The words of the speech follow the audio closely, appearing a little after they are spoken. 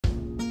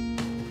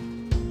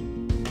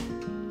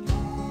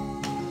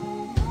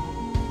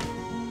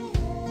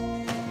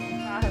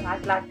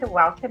I'd like to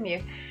welcome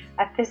you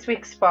at this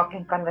week's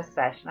Sparkling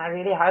Conversation. I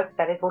really hope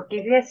that it will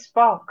give you a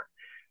spark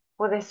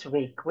for this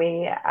week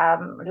where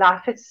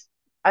life is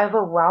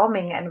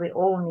overwhelming and we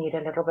all need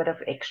a little bit of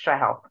extra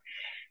help.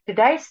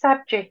 Today's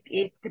subject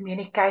is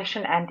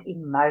communication and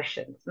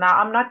emotions. Now,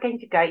 I'm not going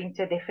to go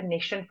into a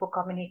definition for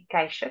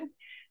communication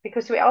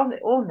because we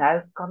all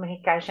know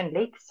communication.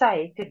 Let's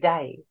say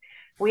today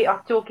we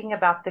are talking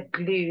about the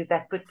glue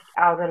that puts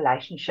our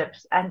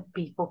relationships and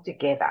people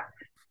together.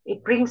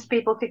 It brings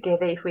people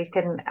together if we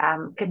can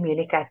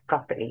communicate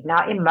properly.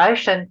 Now,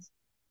 emotions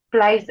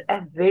plays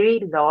a very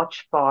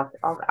large part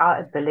of our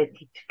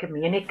ability to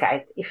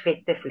communicate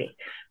effectively.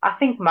 I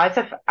think most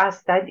of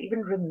us don't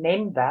even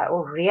remember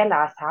or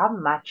realize how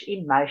much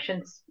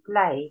emotions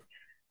play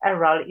a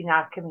role in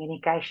our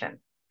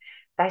communication.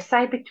 They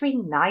say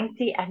between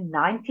 90 and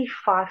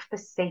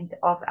 95%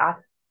 of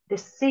our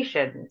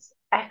decisions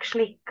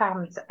actually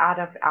comes out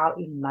of our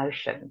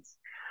emotions.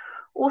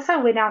 Also,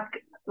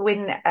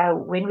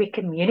 when we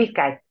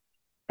communicate,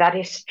 that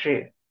is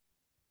true.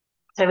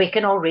 So we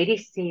can already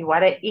see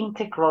what an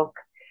integral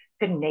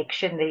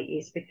connection there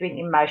is between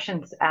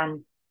emotions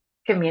and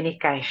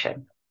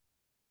communication.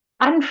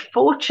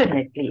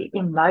 Unfortunately,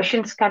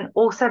 emotions can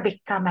also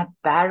become a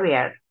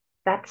barrier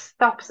that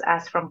stops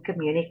us from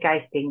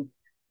communicating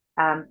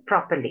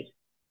properly.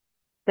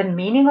 The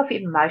meaning of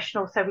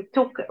emotional, so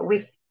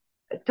we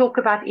talk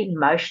about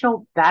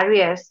emotional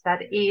barriers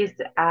that is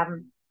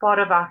part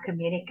of our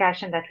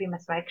communication that we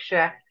must make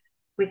sure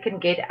we can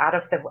get out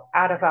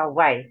of our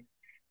way.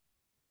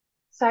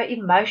 So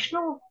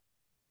emotional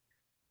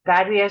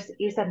barriers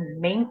is a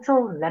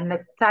mental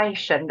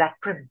limitation that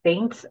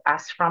prevents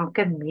us from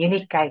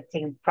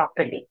communicating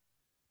properly.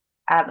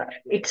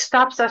 It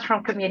stops us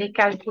from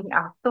communicating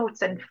our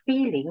thoughts and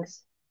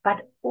feelings,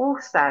 but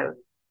also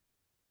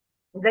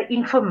the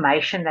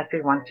information that we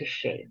want to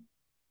share.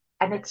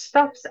 And it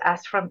stops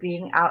us from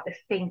being our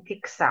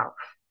authentic self.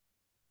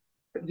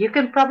 You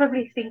can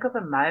probably think of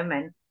a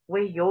moment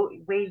where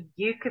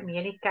you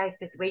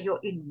communicated, where your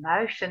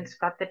emotions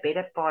got the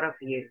better part of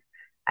you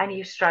and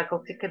you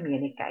struggled to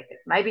communicate it.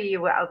 Maybe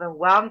you were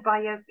overwhelmed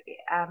by your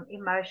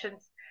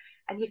emotions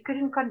and you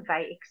couldn't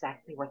convey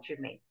exactly what you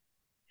meant.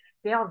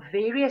 There are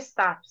various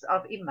types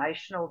of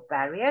emotional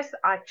barriers.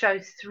 I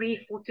chose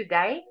three for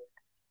today: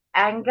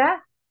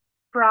 anger,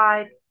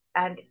 pride,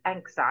 and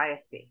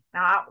anxiety.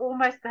 Now, I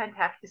almost don't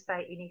have to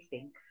say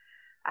anything.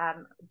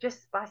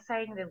 Just by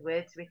saying the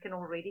words, we can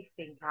already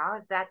think how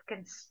that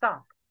can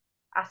stop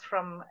us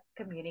from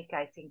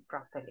communicating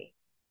properly.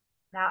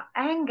 Now,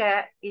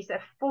 anger is a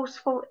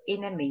forceful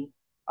enemy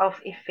of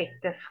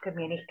effective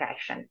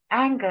communication.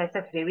 Anger is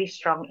a very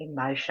strong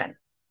emotion,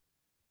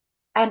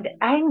 and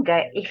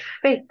anger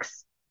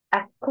affects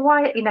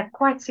in a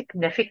quite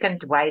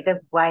significant way the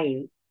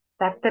way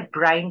that the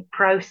brain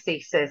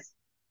processes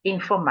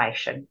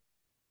information.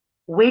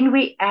 When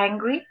we're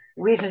angry,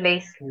 we're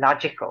less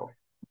logical.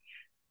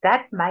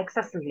 That makes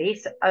us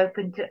less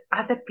open to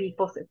other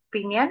people's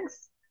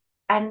opinions,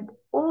 and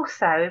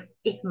also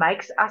it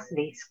makes us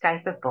less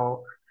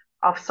capable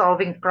of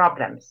solving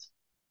problems.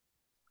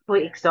 For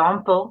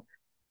example,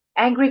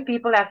 angry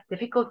people have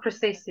difficult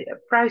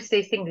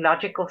processing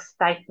logical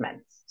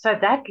statements, so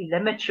that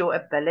limits your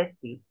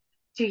ability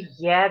to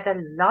hear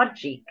the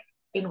logic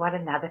in what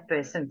another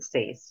person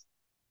says.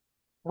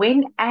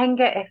 When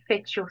anger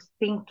affects your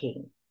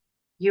thinking,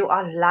 you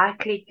are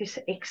likely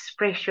to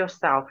express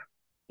yourself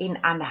in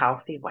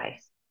unhealthy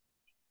ways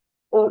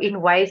or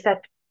in ways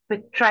that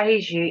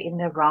betrays you in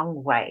the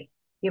wrong way.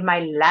 You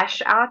may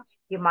lash out,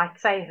 you might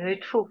say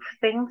hurtful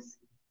things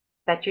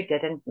that you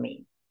didn't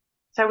mean.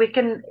 So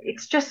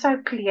it's just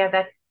so clear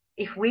that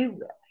if we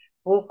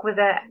walk with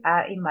the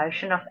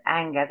emotion of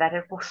anger, that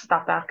it will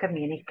stop our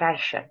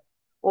communication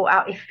or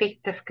our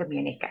effective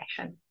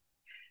communication.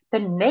 The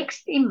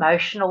next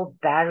emotional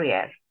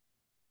barrier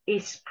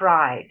is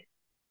pride.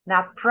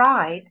 Now,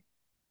 pride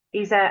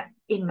is an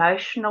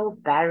emotional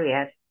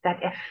barrier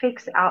that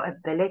affects our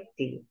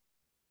ability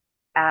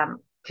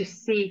to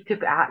see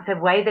the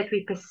way that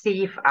we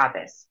perceive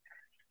others.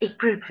 It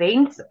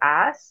prevents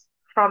us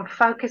from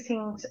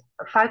focusing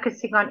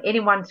on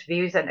anyone's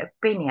views and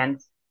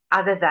opinions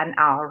other than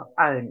our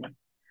own.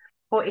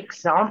 For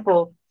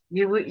example,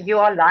 you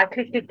are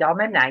likely to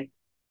dominate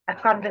a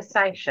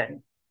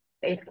conversation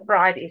if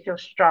pride is your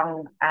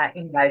strong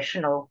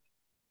emotional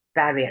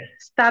barrier.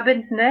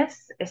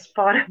 Stubbornness is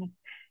part of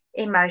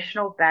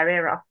emotional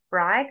barrier of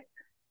pride.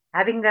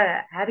 Having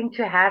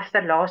to have the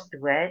last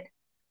word,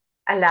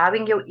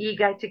 allowing your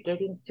ego to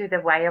get into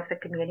the way of the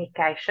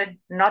communication,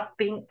 not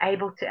being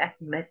able to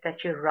admit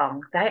that you're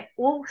wrong. They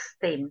all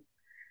stem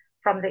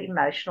from the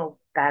emotional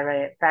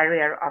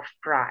barrier of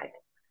pride.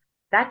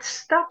 That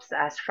stops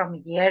us from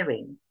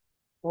hearing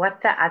what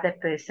the other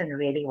person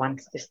really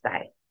wants to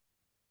say.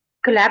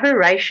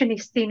 Collaboration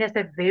is seen as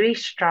a very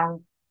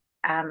strong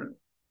um,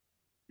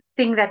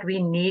 thing that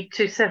we need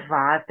to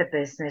survive the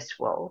business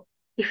world.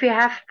 If you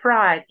have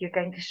pride, you're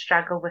going to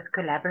struggle with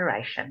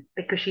collaboration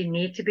because you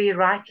need to be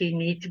right. You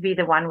need to be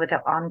the one with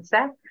the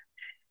answer.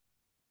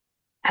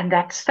 And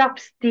that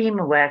stops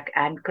teamwork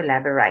and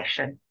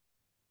collaboration.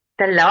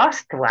 The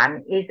last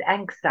one is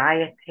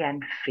anxiety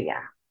and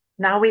fear.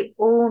 Now, we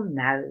all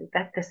know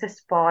that this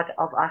is part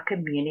of our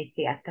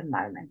community at the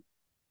moment.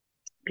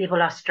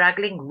 People are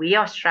struggling, we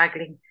are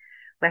struggling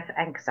with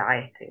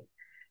anxiety.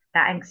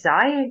 Now,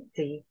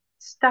 anxiety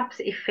stops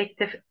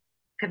effective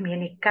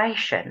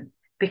communication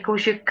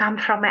because you come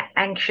from an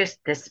anxious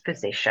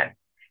disposition.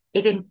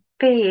 It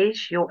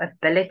impairs your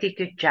ability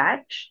to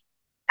judge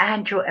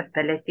and your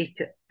ability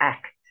to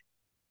act.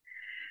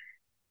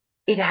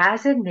 It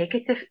has a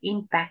negative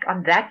impact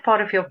on that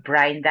part of your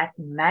brain that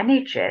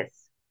manages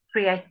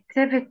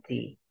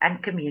creativity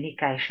and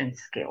communication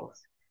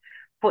skills.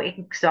 For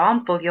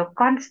example, your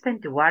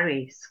constant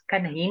worries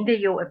can hinder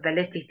your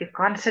ability to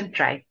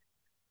concentrate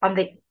on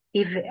the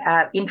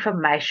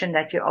information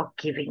that you are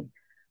giving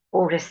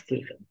or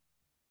receiving.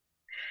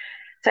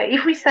 So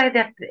if we say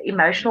that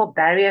emotional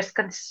barriers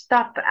can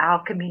stop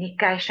our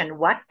communication,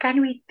 what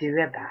can we do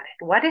about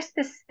it? What is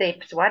the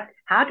steps?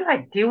 How do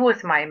I deal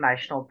with my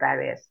emotional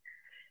barriers?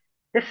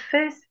 The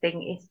first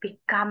thing is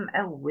become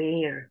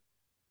aware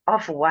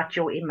of what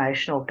your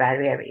emotional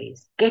barrier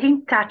is. Get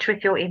in touch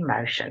with your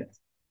emotions.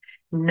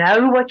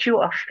 Know what you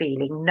are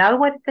feeling. Know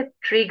what the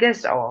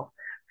triggers are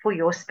for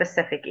your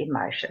specific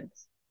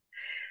emotions.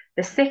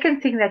 The second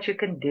thing that you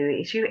can do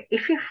is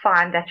if you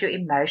find that your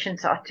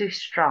emotions are too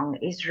strong,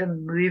 is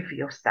remove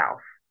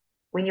yourself.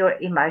 When your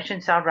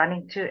emotions are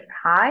running too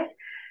high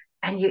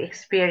and you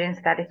experience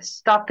that it's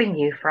stopping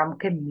you from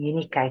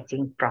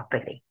communicating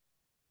properly.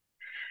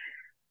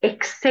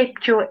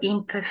 Accept your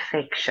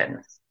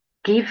imperfections.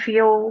 Give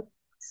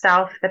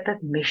yourself the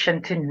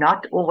permission to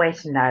not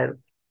always know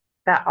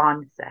the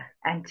answer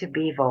and to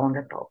be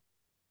vulnerable.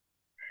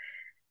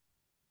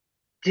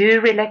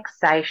 Do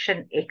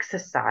relaxation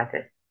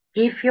exercises.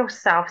 Give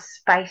yourself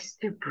space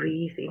to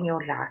breathe in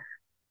your life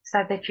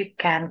so that you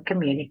can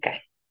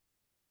communicate.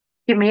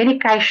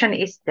 Communication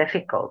is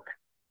difficult.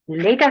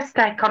 Let us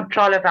take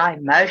control of our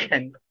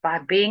emotions by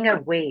being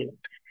aware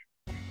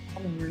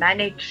and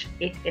manage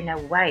it in a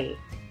way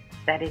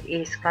that it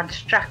is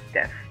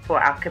constructive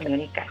for our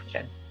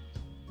communication.